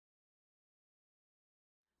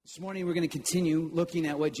This morning we're going to continue looking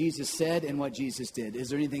at what Jesus said and what Jesus did. Is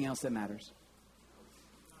there anything else that matters?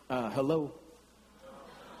 Hello?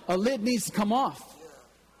 A lid needs to come off.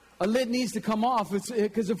 A lid needs to come off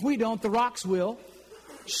because if we don't, the rocks will.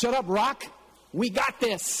 Shut up, rock. We got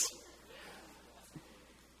this.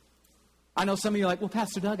 I know some of you are like, well,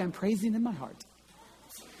 Pastor Doug, I'm praising in my heart.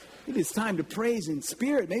 Maybe it's time to praise in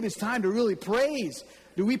spirit. Maybe it's time to really praise.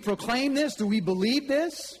 Do we proclaim this? Do we believe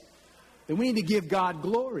this? Then we need to give God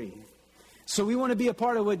glory. So we want to be a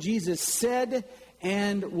part of what Jesus said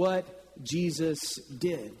and what Jesus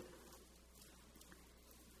did.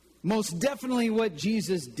 Most definitely what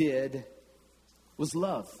Jesus did was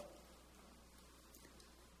love.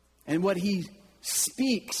 And what he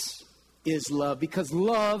speaks is love, because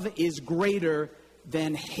love is greater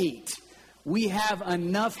than hate. We have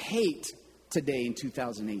enough hate today in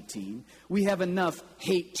 2018. We have enough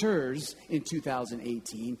haters in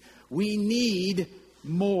 2018. We need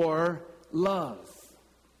more love.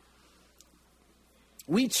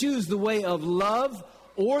 We choose the way of love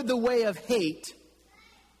or the way of hate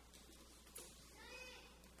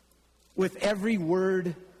with every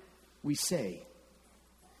word we say.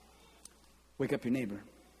 Wake up your neighbor.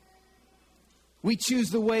 We choose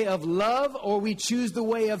the way of love or we choose the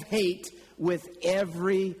way of hate with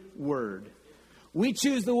every word. We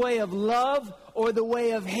choose the way of love or the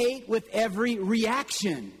way of hate with every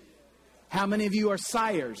reaction. How many of you are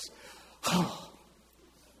sighers? Oh,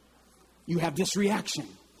 you have this reaction.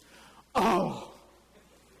 Oh.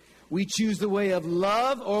 We choose the way of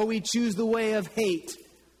love or we choose the way of hate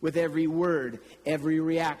with every word, every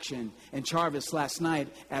reaction. And Charvis last night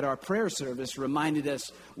at our prayer service reminded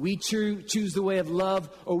us we choose the way of love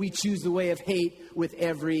or we choose the way of hate with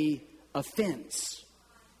every offense.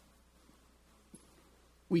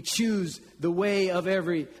 We choose the way of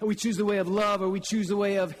love or we choose the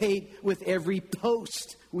way of hate with every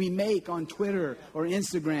post we make on Twitter or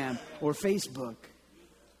Instagram or Facebook.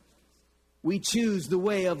 We choose the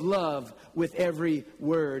way of love with every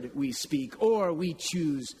word we speak, or we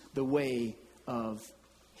choose the way of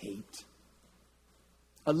hate.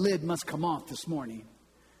 A lid must come off this morning.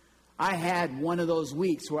 I had one of those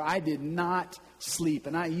weeks where I did not sleep,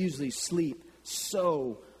 and I usually sleep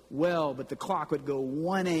so well, but the clock would go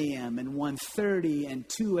 1 a.m. and 1:30 and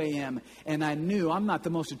 2 a.m. And I knew I'm not the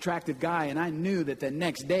most attractive guy, and I knew that the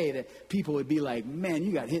next day that people would be like, man,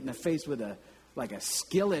 you got hit in the face with a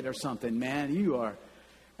skillet or something, man. You are.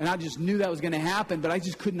 And I just knew that was going to happen, but I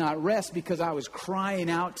just could not rest because I was crying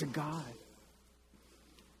out to God.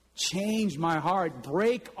 Change my heart.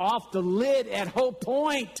 Break off the lid at Hope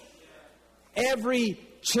Point. Every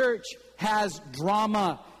church has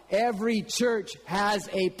drama. Every church has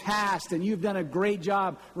a past, and you've done a great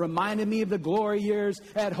job reminding me of the glory years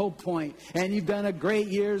at Hope Point. And you've done a great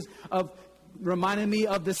years of reminding me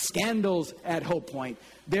of the scandals at Hope Point.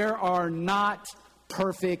 There are not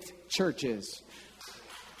perfect churches.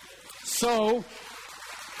 So,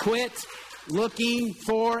 quit looking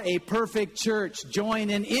for a perfect church. Join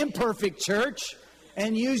an imperfect church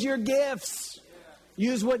and use your gifts.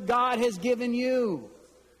 Use what God has given you.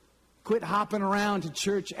 Quit hopping around to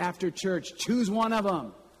church after church. Choose one of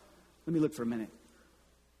them. Let me look for a minute.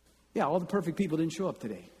 Yeah, all the perfect people didn't show up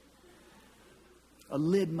today. A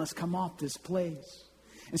lid must come off this place.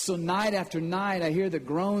 And so night after night, I hear the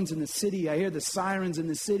groans in the city. I hear the sirens in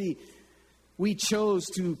the city. We chose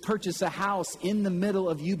to purchase a house in the middle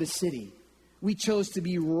of Yuba City. We chose to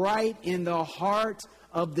be right in the heart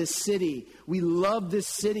of the city. We love this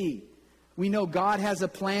city. We know God has a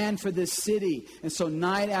plan for this city. And so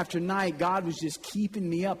night after night, God was just keeping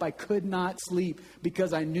me up. I could not sleep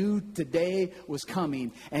because I knew today was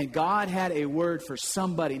coming. And God had a word for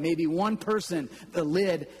somebody, maybe one person. The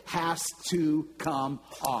lid has to come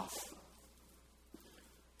off.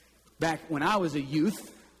 Back when I was a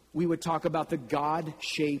youth, we would talk about the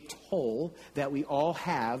God-shaped hole that we all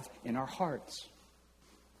have in our hearts.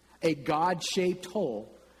 A God-shaped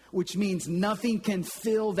hole, which means nothing can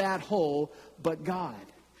fill that hole but God.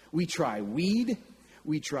 We try weed,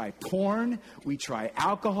 we try porn, we try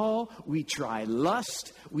alcohol, we try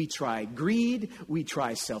lust, we try greed, we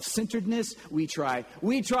try self-centeredness, we try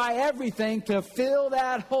everything to fill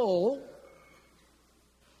that hole.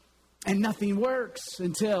 And nothing works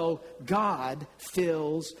until God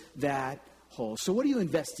fills that hole. So what are you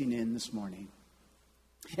investing in this morning?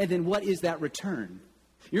 And then what is that return?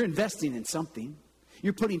 You're investing in something.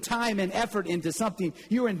 You're putting time and effort into something.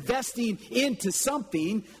 You're investing into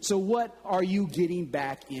something. So what are you getting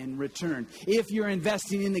back in return? If you're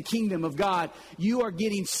investing in the kingdom of God, you are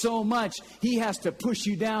getting so much. He has to push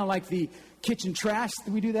you down like the kitchen trash.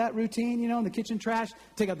 We do that routine, in the kitchen trash.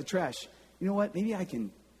 Take out the trash. You know what? Maybe I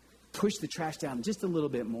can push the trash down just a little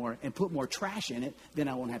bit more and put more trash in it, then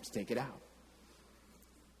I won't have to take it out.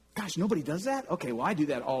 Gosh, nobody does that? Okay, well, I do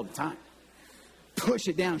that all the time. Push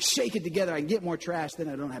it down, shake it together. I can get more trash, then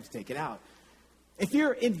I don't have to take it out. If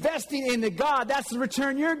you're investing into God, that's the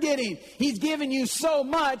return you're getting. He's given you so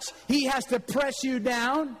much, He has to press you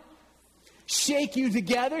down, shake you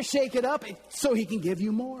together, shake it up, so He can give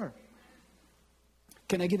you more.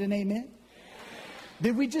 Can I get an amen?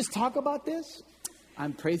 Did we just talk about this?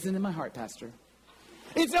 I'm praising in my heart, Pastor.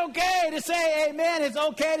 It's okay to say amen. It's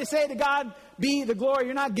okay to say to God be the glory.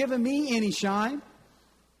 You're not giving me any shine.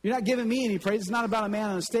 You're not giving me any praise. It's not about a man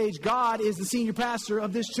on the stage. God is the senior pastor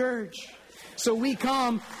of this church. So we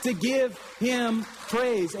come to give Him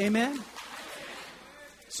praise. Amen?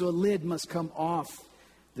 So a lid must come off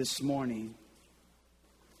this morning.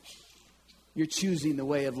 You're choosing the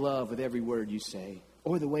way of love with every word you say,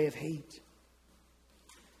 or the way of hate.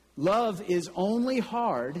 Love is only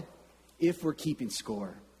hard if we're keeping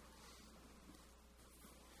score.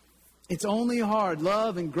 It's only hard.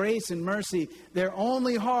 Love and grace and mercy, they're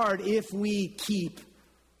only hard if we keep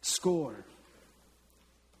score.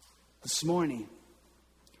 This morning,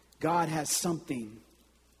 God has something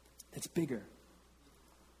that's bigger.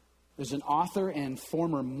 There's an author and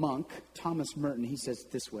former monk, Thomas Merton. He says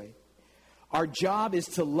it this way. Our job is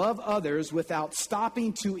to love others without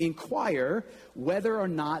stopping to inquire whether or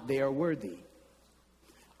not they are worthy.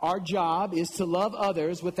 Our job is to love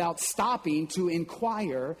others without stopping to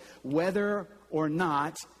inquire whether or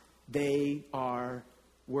not they are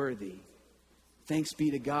worthy. Thanks be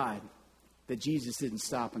to God that Jesus didn't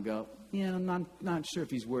stop and go, I'm not sure if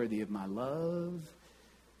He's worthy of my love.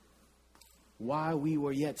 While we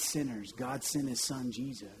were yet sinners, God sent His Son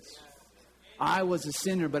Jesus. I was a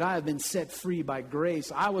sinner, but I have been set free by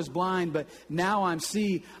grace. I was blind, but now I'm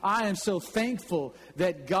see. I am so thankful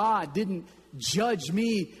that God didn't judge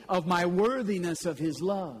me of my worthiness of His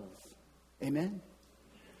love. Amen?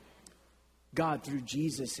 God, through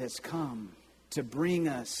Jesus, has come to bring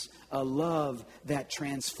us a love that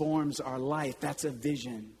transforms our life. That's a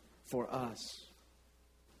vision for us.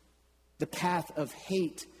 The path of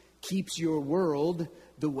hate keeps your world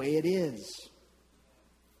the way it is.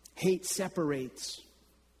 Hate separates,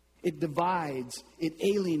 it divides, it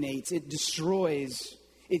alienates, it destroys,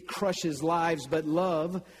 it crushes lives, but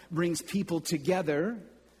love brings people together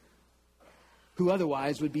who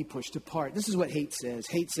otherwise would be pushed apart. This is what hate says.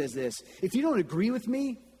 Hate says this: if you don't agree with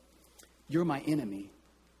me, you're my enemy.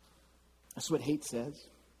 That's what hate says.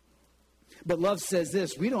 But love says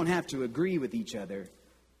this: we don't have to agree with each other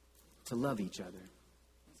to love each other.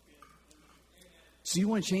 So you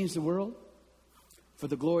want to change the world for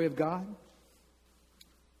the glory of God?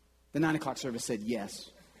 The 9 o'clock service said yes.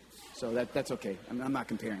 So that's okay. I'm not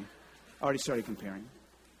comparing. I already started comparing.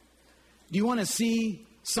 Do you want to see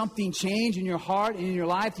something change in your heart and in your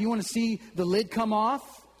life? Do you want to see the lid come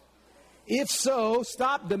off? If so,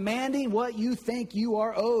 stop demanding what you think you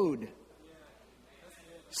are owed.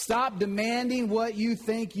 Stop demanding what you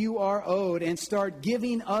think you are owed and start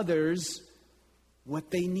giving others what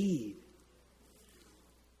they need.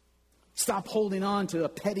 Stop holding on to a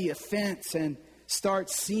petty offense and start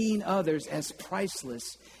seeing others as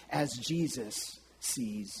priceless as Jesus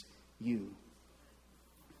sees you.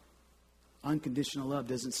 Unconditional love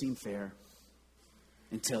doesn't seem fair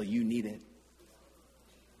until you need it.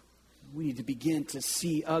 We need to begin to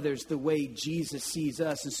see others the way Jesus sees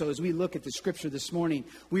us. And so as we look at the scripture this morning,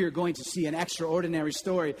 we are going to see an extraordinary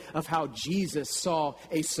story of how Jesus saw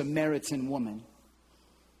a Samaritan woman.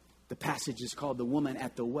 The passage is called The Woman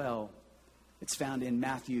at the Well. It's found in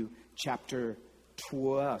John chapter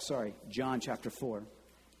 4.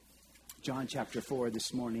 John chapter 4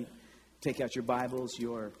 this morning. Take out your Bibles,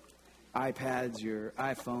 your iPads, your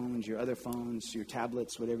iPhones, your other phones, your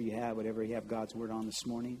tablets, whatever you have God's Word on this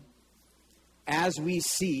morning. As we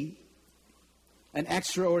see an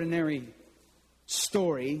extraordinary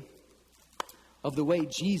story of the way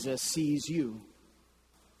Jesus sees you.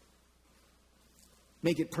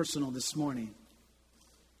 Make it personal this morning.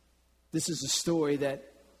 This is a story that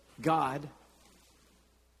God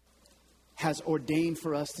has ordained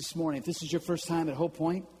for us this morning. If this is your first time at Hope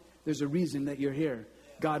Point, there's a reason that you're here.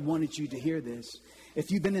 God wanted you to hear this.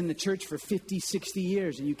 If you've been in the church for 50, 60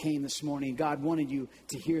 years and you came this morning, God wanted you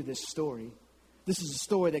to hear this story. This is a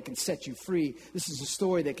story that can set you free. This is a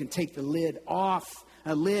story that can take the lid off.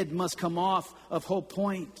 A lid must come off of Hope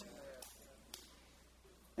Point.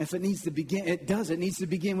 And if it needs to begin, it does. It needs to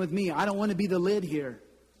begin with me. I don't want to be the lid here.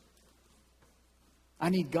 I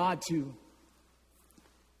need God to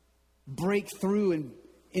break through and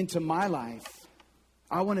into my life.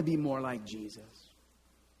 I want to be more like Jesus.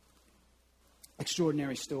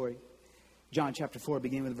 Extraordinary story. John chapter 4,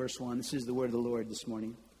 beginning with verse 1. This is the word of the Lord this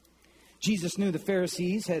morning. Jesus knew the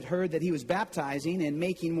Pharisees had heard that he was baptizing and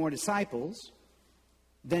making more disciples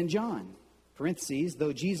than John. Parentheses,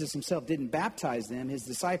 though Jesus himself didn't baptize them, his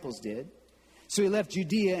disciples did. So he left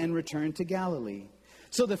Judea and returned to Galilee.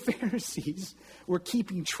 So the Pharisees were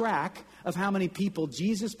keeping track of how many people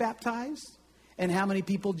Jesus baptized and how many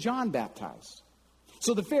people John baptized.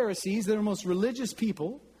 So the Pharisees, they're the most religious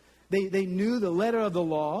people. They knew the letter of the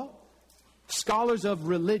law. Scholars of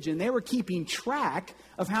religion, they were keeping track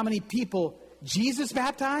of how many people Jesus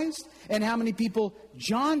baptized and how many people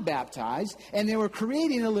John baptized, and they were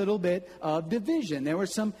creating a little bit of division. There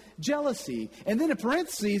was some jealousy. And then in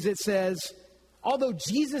parentheses it says, although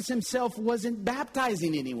Jesus himself wasn't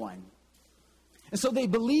baptizing anyone. And so they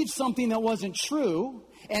believed something that wasn't true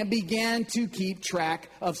and began to keep track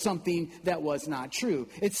of something that was not true.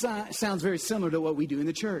 It sounds very similar to what we do in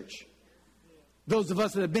the church. Those of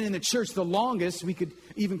us that have been in the church the longest, we could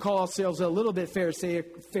even call ourselves a little bit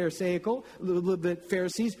Pharisaical, a little bit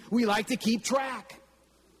Pharisees. We like to keep track.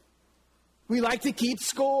 We like to keep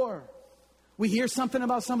score. We hear something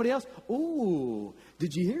about somebody else. Ooh,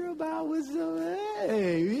 did you hear about what's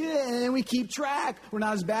hey, yeah, and we keep track. We're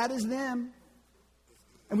not as bad as them.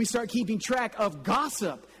 And we start keeping track of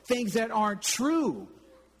gossip, things that aren't true.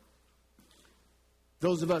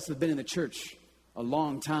 Those of us that have been in the church a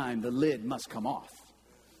long time, the lid must come off.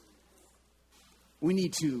 We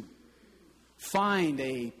need to find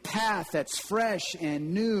a path that's fresh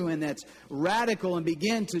and new and that's radical and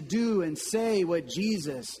begin to do and say what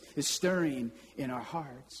Jesus is stirring in our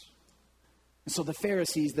hearts. And so the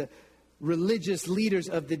Pharisees, the religious leaders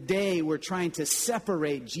of the day, were trying to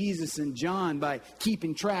separate Jesus and John by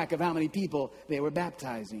keeping track of how many people they were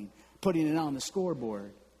baptizing, putting it on the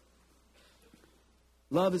scoreboard.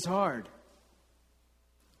 Love is hard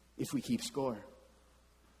if we keep score.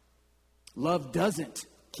 Love doesn't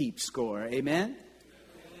keep score. Amen?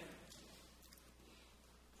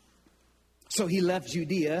 So he left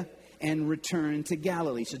Judea and returned to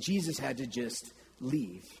Galilee. So Jesus had to just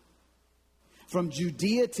leave. From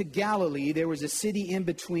Judea to Galilee, there was a city in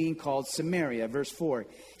between called Samaria. Verse 4.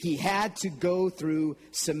 He had to go through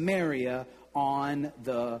Samaria on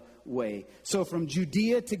the way. So from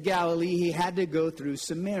Judea to Galilee, he had to go through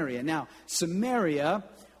Samaria. Now, Samaria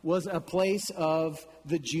was a place of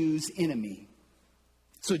the Jews' enemy.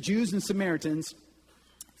 So Jews and Samaritans,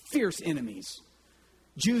 fierce enemies.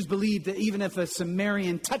 Jews believed that even if a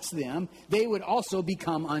Samaritan touched them, they would also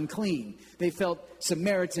become unclean. They felt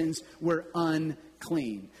Samaritans were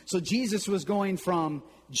unclean. So Jesus was going from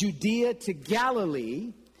Judea to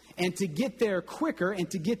Galilee, and to get there quicker and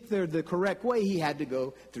to get there the correct way, he had to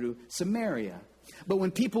go through Samaria. But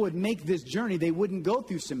when people would make this journey, they wouldn't go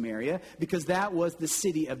through Samaria because that was the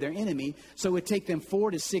city of their enemy. So it would take them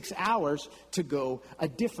 4 to 6 hours to go a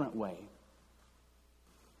different way.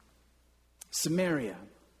 Samaria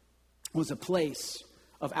was a place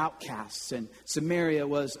of outcasts, and Samaria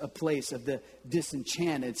was a place of the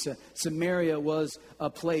disenchanted. Samaria was a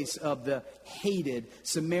place of the hated.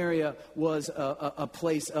 Samaria was a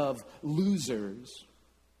place of losers.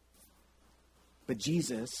 But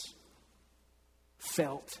Jesus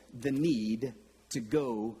felt the need to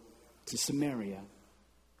go to Samaria.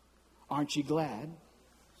 Aren't you glad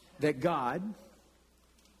that God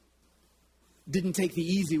didn't take the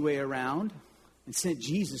easy way around and sent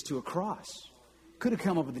Jesus to a cross? Could have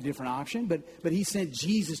come up with a different option, but he sent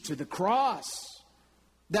Jesus to the cross.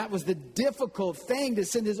 That was the difficult thing, to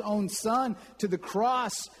send his own son to the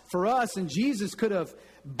cross for us. And Jesus could have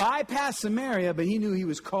bypassed Samaria, but he knew he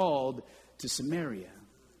was called to Samaria.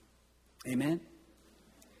 Amen?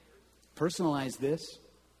 Personalize this.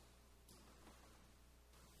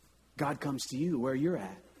 God comes to you where you're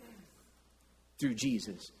at through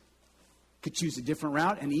Jesus. Could choose a different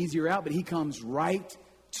route, an easier route, but he comes right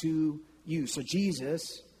to you. So Jesus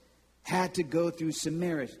had to go through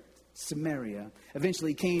Samaria.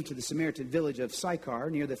 Eventually he came to the Samaritan village of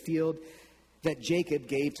Sychar, near the field that Jacob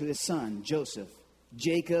gave to his son, Joseph.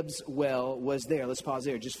 Jacob's well was there. Let's pause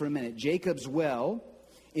there just for a minute. Jacob's well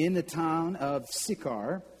in the town of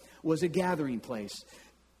Sychar was a gathering place.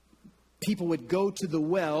 People would go to the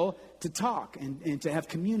well to talk and to have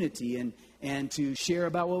community and to share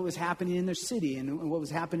about what was happening in their city and what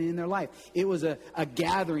was happening in their life. It was a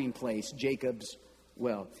gathering place, Jacob's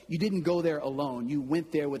well. You didn't go there alone. You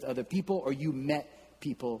went there with other people, or you met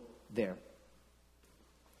people there.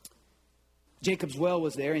 Jacob's well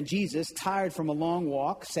was there, and Jesus, tired from a long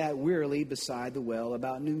walk, sat wearily beside the well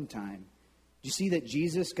about noontime. Do you see that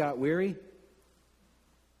Jesus got weary?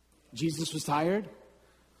 Jesus was tired.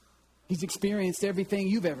 He's experienced everything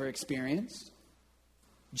you've ever experienced.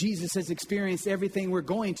 Jesus has experienced everything we're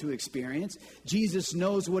going to experience. Jesus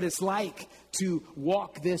knows what it's like to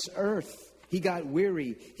walk this earth. He got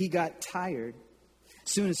weary. He got tired.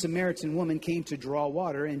 Soon a Samaritan woman came to draw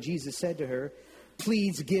water, and Jesus said to her,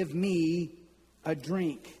 "Please give me a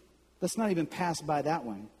drink." Let's not even pass by that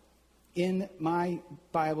one. In my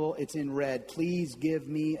Bible, it's in red. "Please give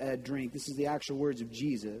me a drink." This is the actual words of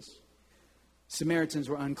Jesus. Samaritans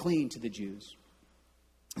were unclean to the Jews.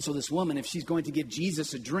 So this woman, if she's going to give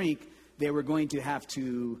Jesus a drink, they were going to have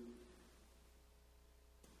to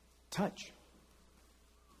touch.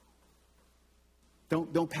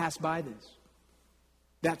 Don't pass by this.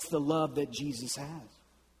 That's the love that Jesus has.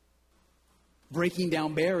 Breaking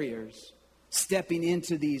down barriers, stepping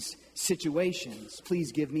into these situations.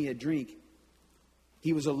 "Please give me a drink."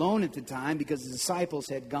 He was alone at the time because the disciples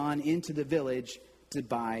had gone into the village to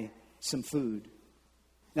buy some food.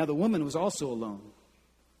 Now the woman was also alone,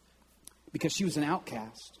 because she was an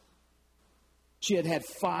outcast. She had had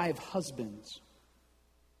 5 husbands.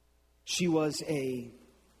 She was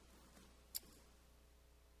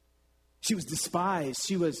despised.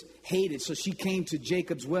 She was hated. So she came to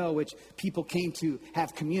Jacob's well, which people came to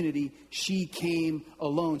have community. She came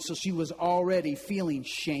alone. So she was already feeling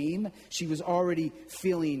shame. She was already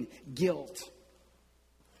feeling guilt.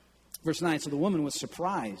 Verse 9, so the woman was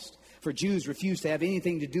surprised, for Jews refused to have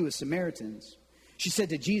anything to do with Samaritans. She said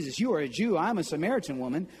to Jesus, "You are a Jew, I'm a Samaritan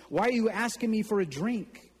woman. Why are you asking me for a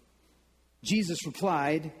drink?" Jesus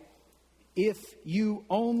replied, "If you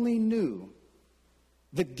only knew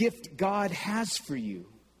the gift God has for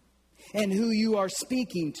you and who you are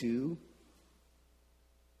speaking to,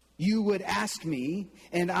 you would ask me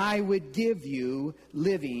and I would give you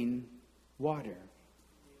living water."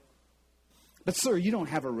 "But sir, you don't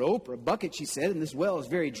have a rope or a bucket," she said, "and this well is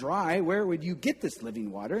very dry. Where would you get this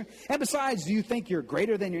living water? And besides, do you think you're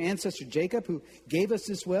greater than your ancestor Jacob, who gave us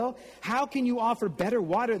this well? How can you offer better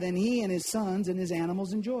water than he and his sons and his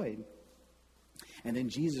animals enjoyed?" And then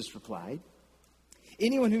Jesus replied,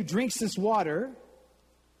 "Anyone who drinks this water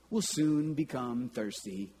will soon become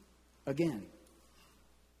thirsty again.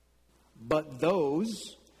 But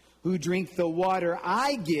those who drink the water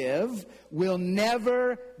I give will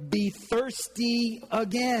never be thirsty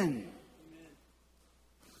again." Amen.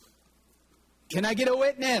 Can I get a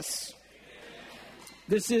witness? Amen.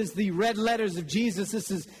 This is the red letters of Jesus.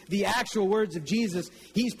 This is the actual words of Jesus.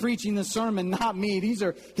 He's preaching the sermon, not me. These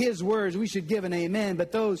are his words. We should give an amen.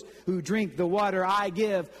 "But those who drink the water I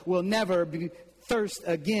give will never be thirst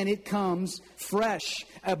again. It comes fresh,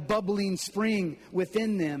 a bubbling spring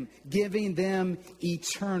within them, giving them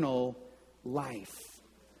eternal life."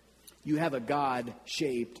 You have a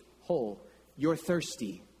God-shaped hole. You're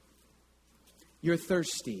thirsty. You're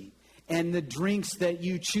thirsty. And the drinks that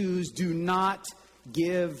you choose do not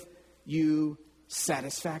give you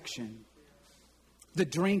satisfaction. The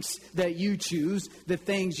drinks that you choose, the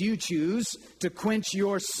things you choose to quench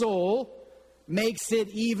your soul, makes it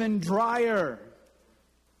even drier.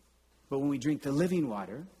 But when we drink the living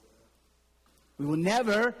water, we will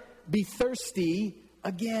never be thirsty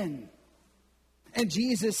again. And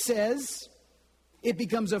Jesus says it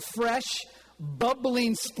becomes a fresh,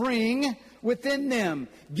 bubbling spring within them,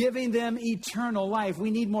 giving them eternal life.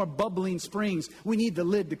 We need more bubbling springs. We need the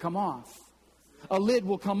lid to come off. A lid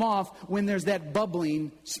will come off when there's that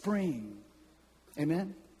bubbling spring.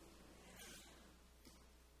 Amen?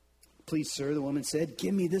 "Please, sir," the woman said,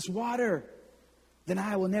 "give me this water. Then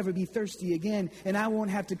I will never be thirsty again, and I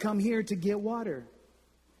won't have to come here to get water."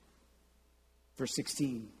 Verse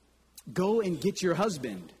 16, "Go and get your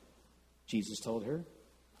husband," Jesus told her.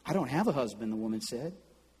 "I don't have a husband," the woman said.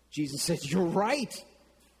 Jesus said, "You're right.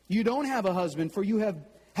 You don't have a husband, for you have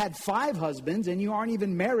had 5 husbands, and you aren't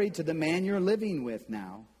even married to the man you're living with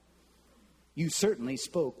now. You certainly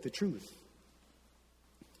spoke the truth."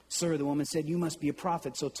 "Sir," the woman said, "you must be a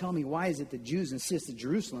prophet. So tell me, why is it that Jews insist that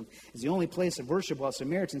Jerusalem is the only place of worship, while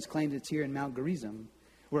Samaritans claim it's here in Mount Gerizim,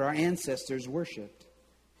 where our ancestors worshipped?"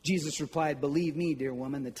 Jesus replied, "Believe me, dear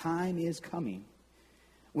woman, the time is coming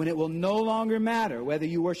when it will no longer matter whether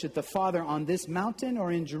you worship the Father on this mountain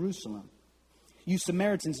or in Jerusalem. You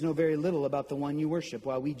Samaritans know very little about the one you worship,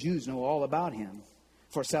 while we Jews know all about him.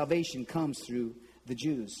 For salvation comes through the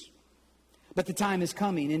Jews. But the time is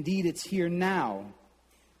coming, indeed it's here now,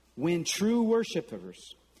 when true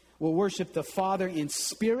worshipers will worship the Father in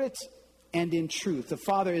spirit and in truth." The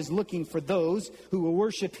Father is looking for those who will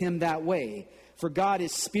worship him that way. For God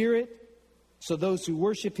is spirit, so those who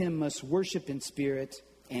worship him must worship in spirit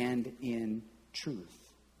and in truth.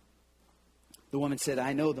 The woman said,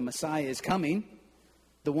 "I know the Messiah is coming,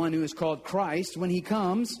 the one who is called Christ. When he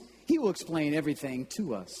comes, he will explain everything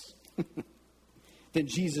to us." Then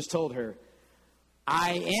Jesus told her,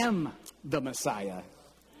 I am the Messiah.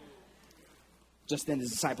 Just then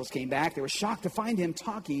his disciples came back. They were shocked to find him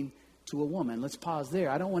talking to a woman. Let's pause there.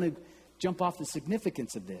 I don't want to jump off the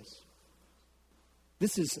significance of this.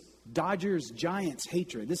 This is Dodgers Giants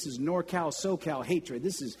hatred. This is NorCal SoCal hatred.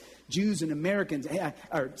 This is Jews and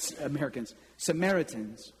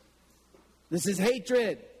Samaritans. This is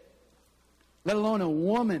hatred. Let alone a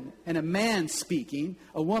woman and a man speaking.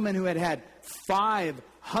 A woman who had had 5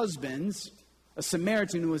 husbands. A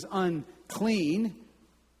Samaritan who was unclean.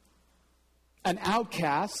 An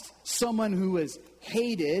outcast. Someone who was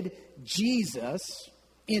hated. Jesus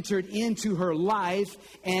entered into her life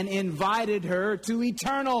and invited her to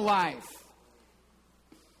eternal life.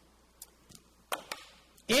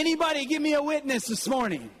 Anybody give me a witness this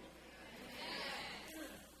morning?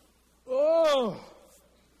 Oh,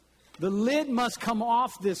 the lid must come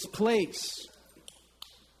off this place.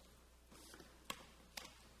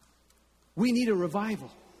 We need a revival.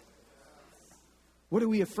 What are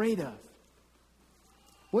we afraid of?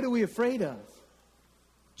 What are we afraid of?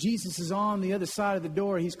 Jesus is on the other side of the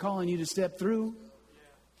door. He's calling you to step through.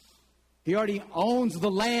 He already owns the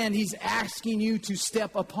land he's asking you to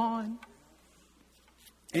step upon.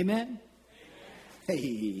 Amen?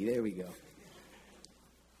 Hey, there we go.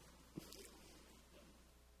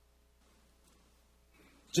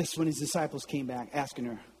 Just when his disciples came back asking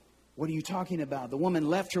her, what are you talking about? The woman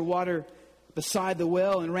left her water beside the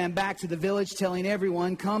well and ran back to the village telling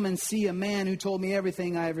everyone, come and see a man who told me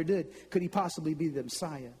everything I ever did. Could he possibly be the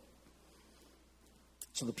Messiah?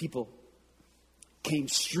 So the people came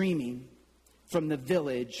streaming from the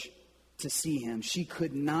village to see him. She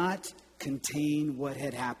could not contain what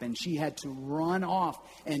had happened. She had to run off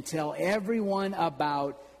and tell everyone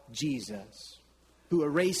about Jesus, who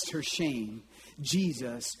erased her shame.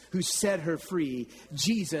 Jesus, who set her free.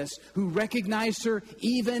 Jesus, who recognized her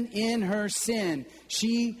even in her sin.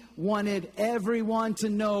 She wanted everyone to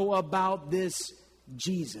know about this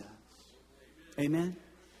Jesus. Amen?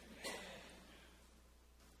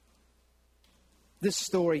 This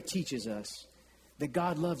story teaches us that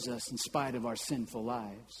God loves us in spite of our sinful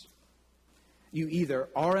lives. You either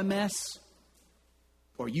are a mess,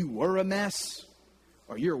 or you were a mess,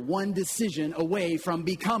 or you're one decision away from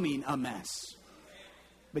becoming a mess.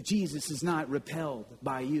 But Jesus is not repelled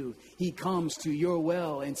by you. He comes to your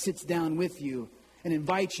well and sits down with you and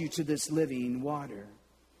invites you to this living water.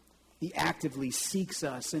 He actively seeks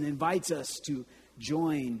us and invites us to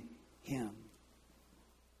join him.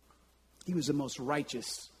 He was the most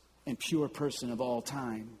righteous and pure person of all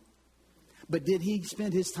time. But did he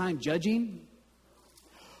spend his time judging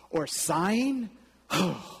or sighing?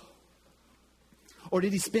 Or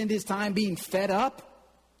did he spend his time being fed up?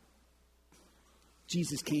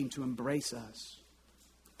 Jesus came to embrace us,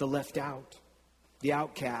 the left out, the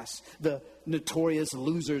outcasts, the notorious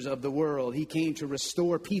losers of the world. He came to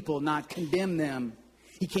restore people, not condemn them.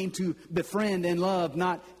 He came to befriend and love,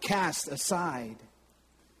 not cast aside.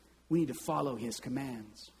 We need to follow his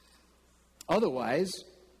commands. Otherwise,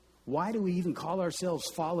 why do we even call ourselves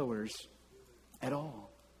followers at all?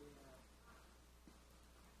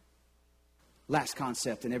 Last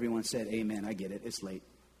concept, and everyone said, amen, I get it, it's late.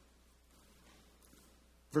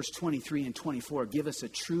 Verse 23 and 24 give us a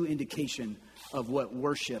true indication of what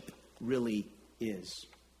worship really is.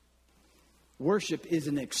 Worship is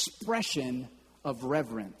an expression of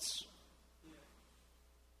reverence.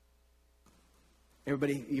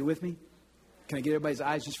 Everybody, are you with me? Can I get everybody's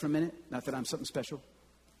eyes just for a minute? Not that I'm something special.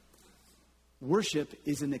 Worship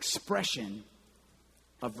is an expression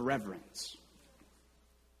of reverence.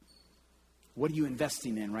 What are you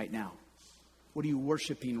investing in right now? What are you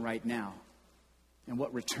worshiping right now? And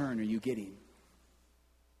what return are you getting?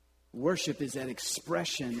 Worship is that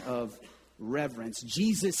expression of reverence.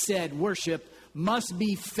 Jesus said worship must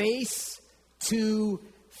be face to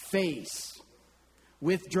face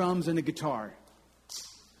with drums and a guitar.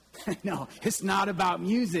 No, it's not about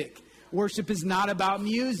music. Worship is not about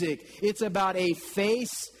music. It's about a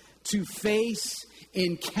face to face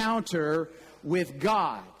encounter with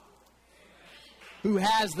God, who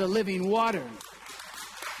has the living water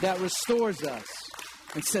that restores us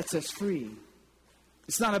and sets us free.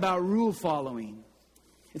 It's not about rule following.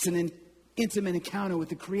 It's an intimate encounter with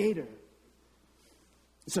the Creator.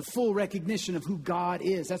 It's a full recognition of who God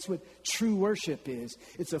is. That's what true worship is.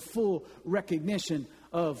 It's a full recognition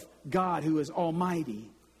of God, who is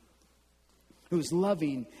almighty, who is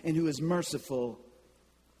loving, and who is merciful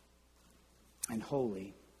and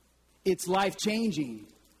holy. It's life-changing,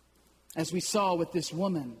 as we saw with this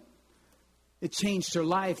woman. It changed her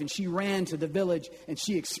life, and she ran to the village, and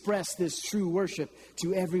she expressed this true worship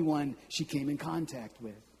to everyone she came in contact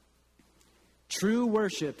with. True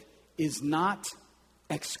worship is not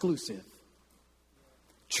exclusive.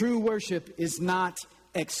 True worship is not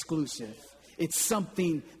exclusive. It's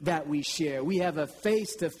something that we share. We have a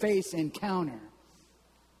face-to-face encounter.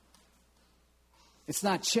 It's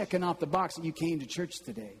not checking off the box that you came to church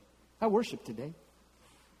today. I worshiped today.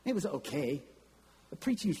 It was okay. The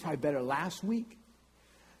preaching was probably better last week.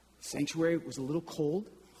 The sanctuary was a little cold.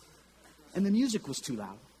 And the music was too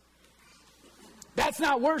loud. That's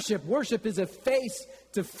not worship. Worship is a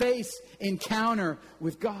face-to-face encounter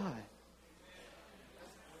with God.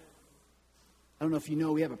 I don't know if you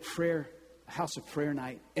know, we have a house of prayer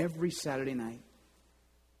night every Saturday night.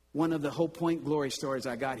 One of the Hope Point glory stories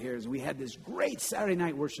I got here is we had this great Saturday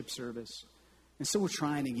night worship service. And so we're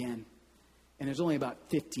trying again. And there's only about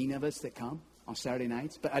 15 of us that come on Saturday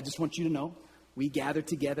nights. But I just want you to know, we gather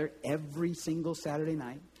together every single Saturday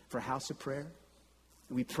night for a house of prayer.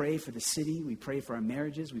 We pray for the city. We pray for our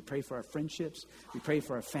marriages. We pray for our friendships. We pray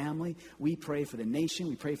for our family. We pray for the nation.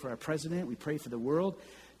 We pray for our president. We pray for the world.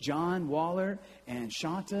 John Waller and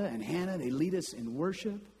Shanta and Hannah, they lead us in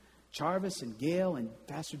worship. Charvis and Gail and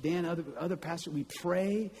Pastor Dan, other pastors, we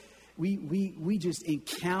pray. We just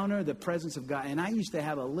encounter the presence of God. And I used to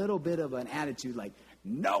have a little bit of an attitude like,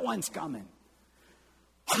 no one's coming.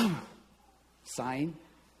 Sign.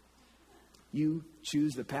 You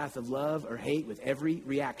choose the path of love or hate with every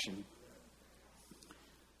reaction.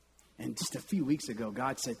 And just a few weeks ago,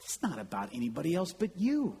 God said, it's not about anybody else but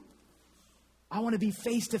you. I want to be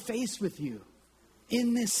face to face with you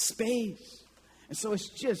in this space. And so it's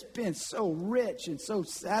just been so rich and so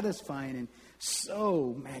satisfying and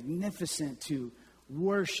so magnificent to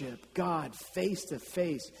worship God face to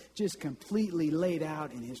face, just completely laid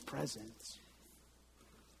out in his presence.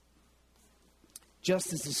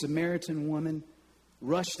 Just as the Samaritan woman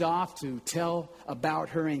rushed off to tell about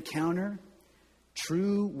her encounter,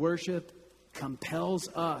 true worship compels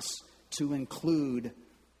us to include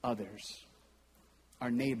others,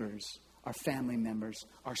 our neighbors, our family members,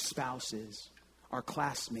 our spouses, our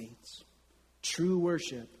classmates. True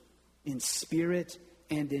worship in spirit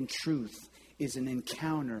and in truth is an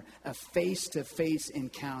encounter, a face-to-face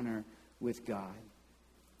encounter with God.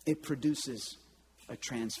 It produces a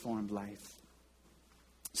transformed life.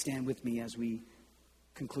 Stand with me as we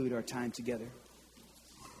conclude our time together.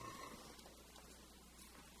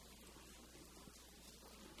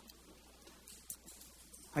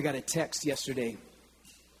 I got a text yesterday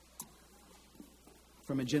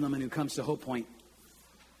from a gentleman who comes to Hope Point.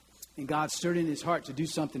 And God stirred in his heart to do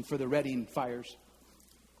something for the Reading Fires.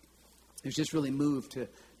 He was just really moved to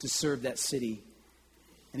serve that city.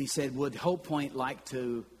 And he said, would Hope Point like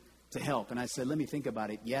to help? And I said, let me think about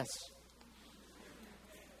it. Yes.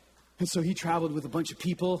 And so he traveled with a bunch of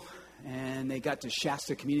people, and they got to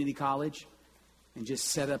Shasta Community College and just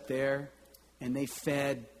set up there. And they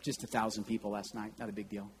fed just 1,000 people last night. Not a big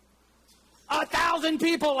deal. 1,000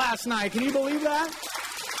 people last night. Can you believe that?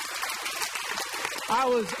 I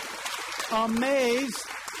was amazed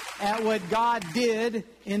at what God did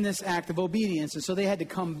in this act of obedience. And so they had to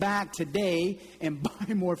come back today and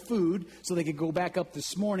buy more food so they could go back up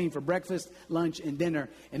this morning for breakfast, lunch, and dinner.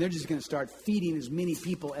 And they're just going to start feeding as many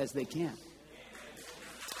people as they can.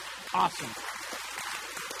 Awesome.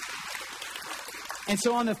 And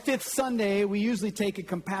so on the fifth Sunday, we usually take a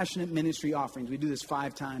compassionate ministry offering. We do this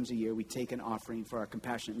 5 times a year. We take an offering for our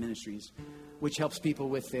compassionate ministries, which helps people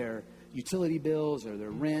with their utility bills or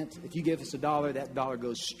their rent. If you give us $1, that dollar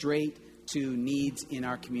goes straight to needs in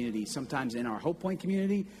our community, sometimes in our Hope Point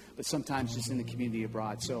community, but sometimes just in the community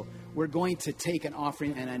abroad. So we're going to take an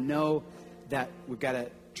offering, and I know that we've got to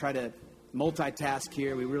try to multitask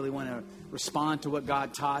here. We really want to respond to what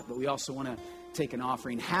God taught, but we also want to take an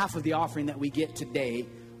offering. Half of the offering that we get today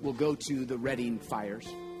will go to the Reading Fires,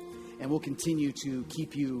 and we'll continue to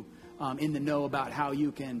keep you in the know about how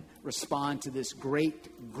you can respond to this great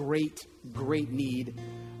need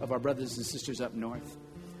of our brothers and sisters up north.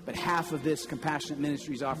 But half of this Compassionate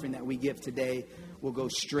Ministries offering that we give today will go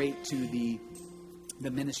straight to the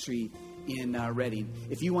ministry in Reading.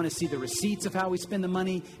 If you want to see the receipts of how we spend the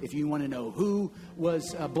money, if you want to know who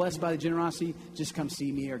was blessed by the generosity, just come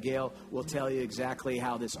see me or Gail. We'll tell you exactly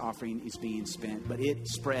how this offering is being spent. But it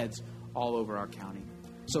spreads all over our county.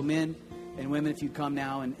 So men and women, if you come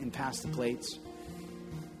now and pass the plates.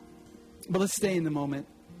 But let's stay in the moment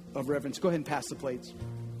of reverence. Go ahead and pass the plates.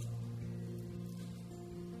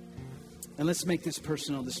 And let's make this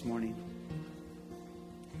personal this morning.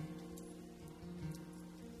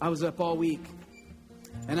 I was up all week,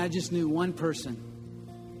 and I just knew one person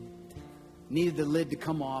needed the lid to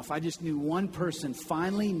come off. I just knew one person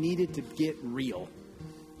finally needed to get real.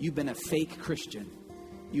 You've been a fake Christian.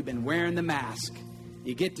 You've been wearing the mask.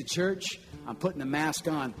 You get to church, I'm putting the mask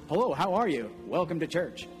on. Hello, how are you? Welcome to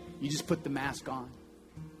church. You just put the mask on.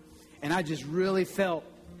 And I just really felt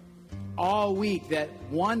all week that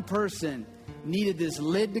one person needed this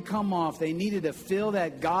lid to come off. They needed to fill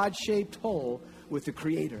that God-shaped hole with the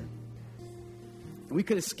Creator. And we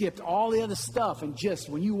could have skipped all the other stuff and just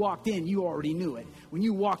when you walked in, you already knew it. When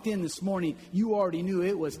you walked in this morning, you already knew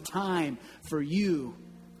it was time for you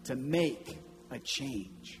to make a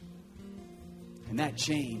change. And that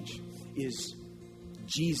change is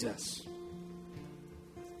Jesus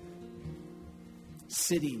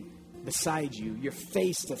sitting beside you. You're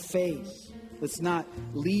face to face. Let's not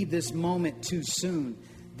leave this moment too soon.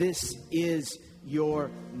 This is your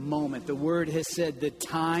moment. The word has said the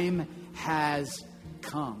time has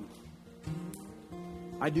come.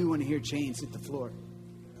 I do want to hear chains hit the floor.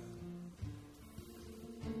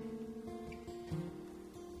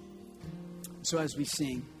 So as we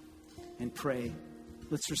sing and pray,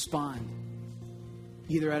 let's respond.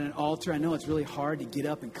 Either at an altar. I know it's really hard to get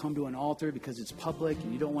up and come to an altar because it's public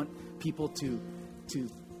and you don't want people to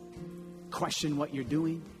question what you're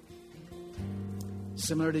doing.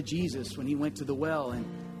 Similar to Jesus when he went to the well and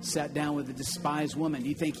sat down with a despised woman. Do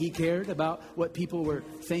you think he cared about what people were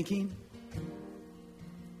thinking?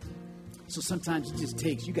 So sometimes it just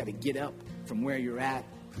takes, you got to get up from where you're at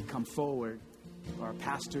and come forward. Our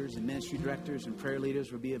pastors and ministry directors and prayer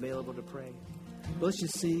leaders will be available to pray. But let's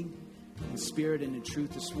just sing in spirit and in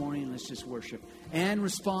truth this morning. Let's just worship and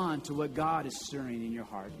respond to what God is stirring in your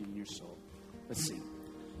heart and in your soul. Let's sing.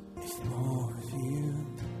 If more of you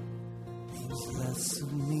means less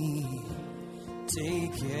of me,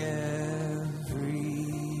 take everything.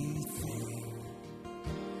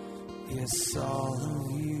 Yes, all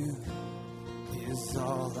of you is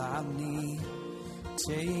all I need.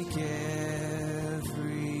 Take everything.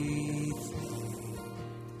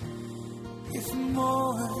 If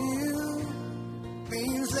more of you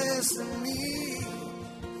means less of me,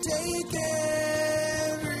 take everything.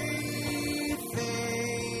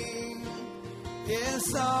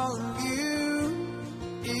 Yes, all of you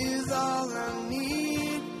is all I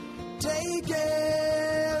need. Take everything.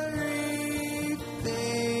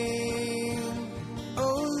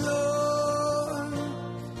 Oh Lord,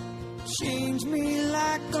 change me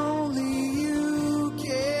like only you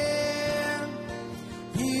can.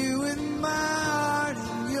 Here with my heart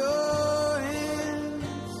in your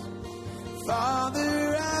hands.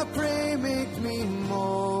 Father, I pray, make me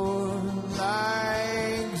more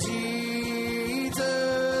like Jesus.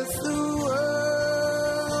 The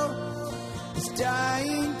world is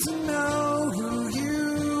dying to know who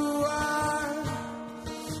you are.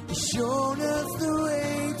 You've shown us the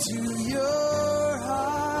way to your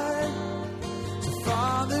heart. So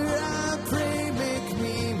Father, I pray, make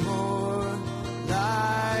me more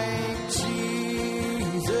like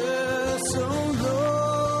Jesus. Oh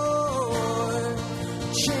Lord,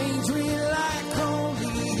 change me like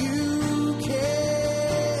only you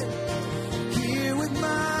can. Here with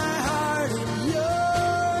my heart in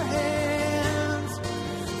your hands.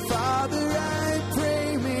 Father, I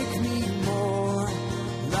pray, make me more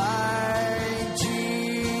like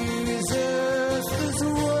Jesus. This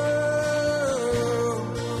world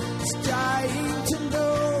is dying to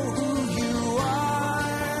know who you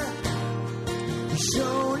are. You've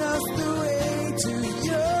shown us the way to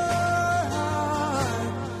your heart.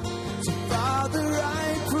 So Father,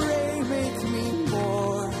 I pray, make me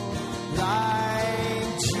more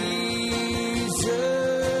like Jesus.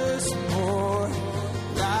 More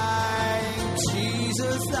like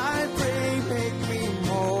Jesus. I pray, make me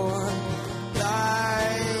more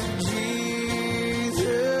like Jesus.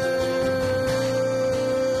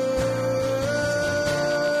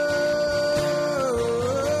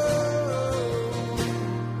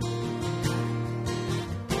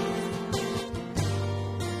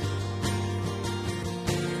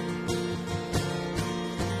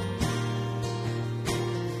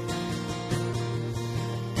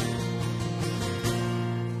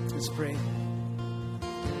 Let's pray.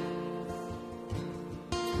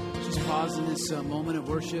 Just pause in this moment of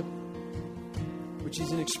worship, which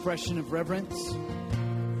is an expression of reverence. So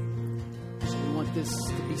we want this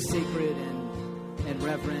to be sacred and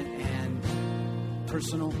reverent and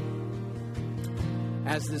personal.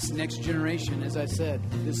 As this next generation, as I said,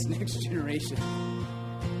 this next generation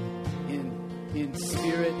in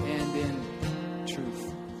spirit and in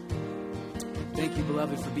truth. Thank you,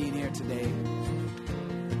 beloved, for being here today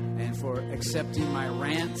and for accepting my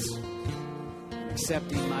rants,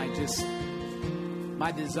 accepting my just,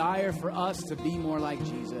 my desire for us to be more like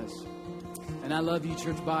Jesus. And I love you,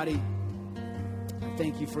 church body. I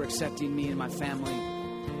thank you for accepting me and my family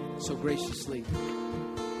so graciously.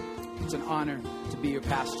 It's an honor to be your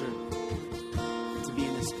pastor, to be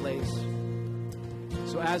in this place.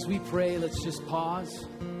 So as we pray, let's just pause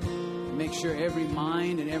and make sure every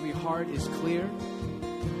mind and every heart is clear.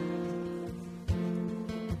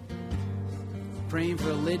 Praying for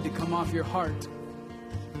a lid to come off your heart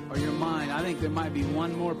or your mind. I think there might be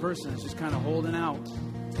one more person that's just kind of holding out.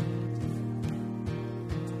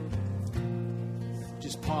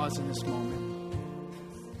 Just pause in this moment.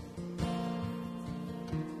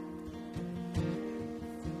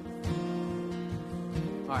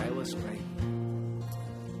 All right, let's pray.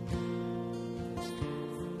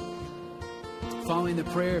 Following the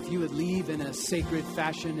prayer, if you would leave in a sacred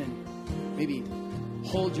fashion and maybe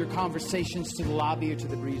hold your conversations to the lobby or to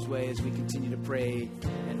the breezeway as we continue to pray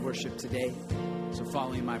and worship today. So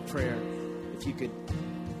following my prayer, if you could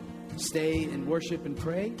stay and worship and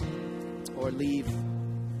pray or leave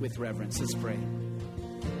with reverence. Let's pray.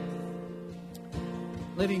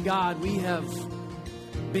 Living God, we have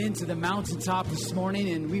been to the mountaintop this morning,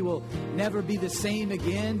 and we will never be the same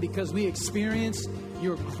again because we experienced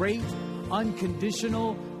your great,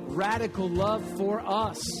 unconditional, radical love for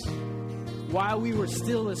us. While we were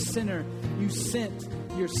still a sinner, you sent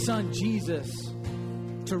your son Jesus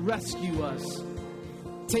to rescue us,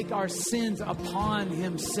 take our sins upon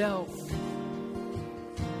himself.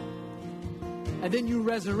 And then you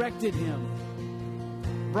resurrected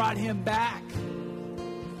him, brought him back.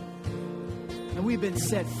 And we've been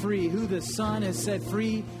set free. Who the Son has set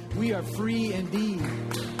free, we are free indeed.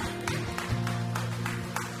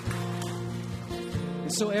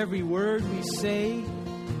 And so every word we say,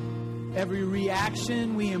 every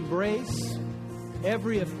reaction we embrace,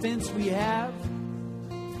 every offense we have,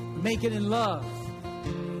 make it in love.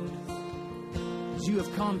 As you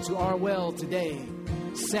have come to our well today,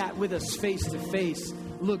 sat with us face to face,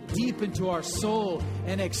 looked deep into our soul,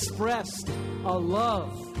 and expressed a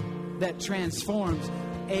love that transforms,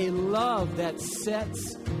 a love that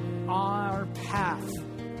sets our path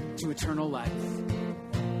to eternal life.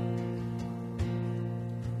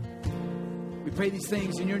 We pray these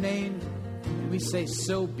things in your name, and we say,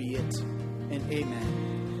 so be it, and amen.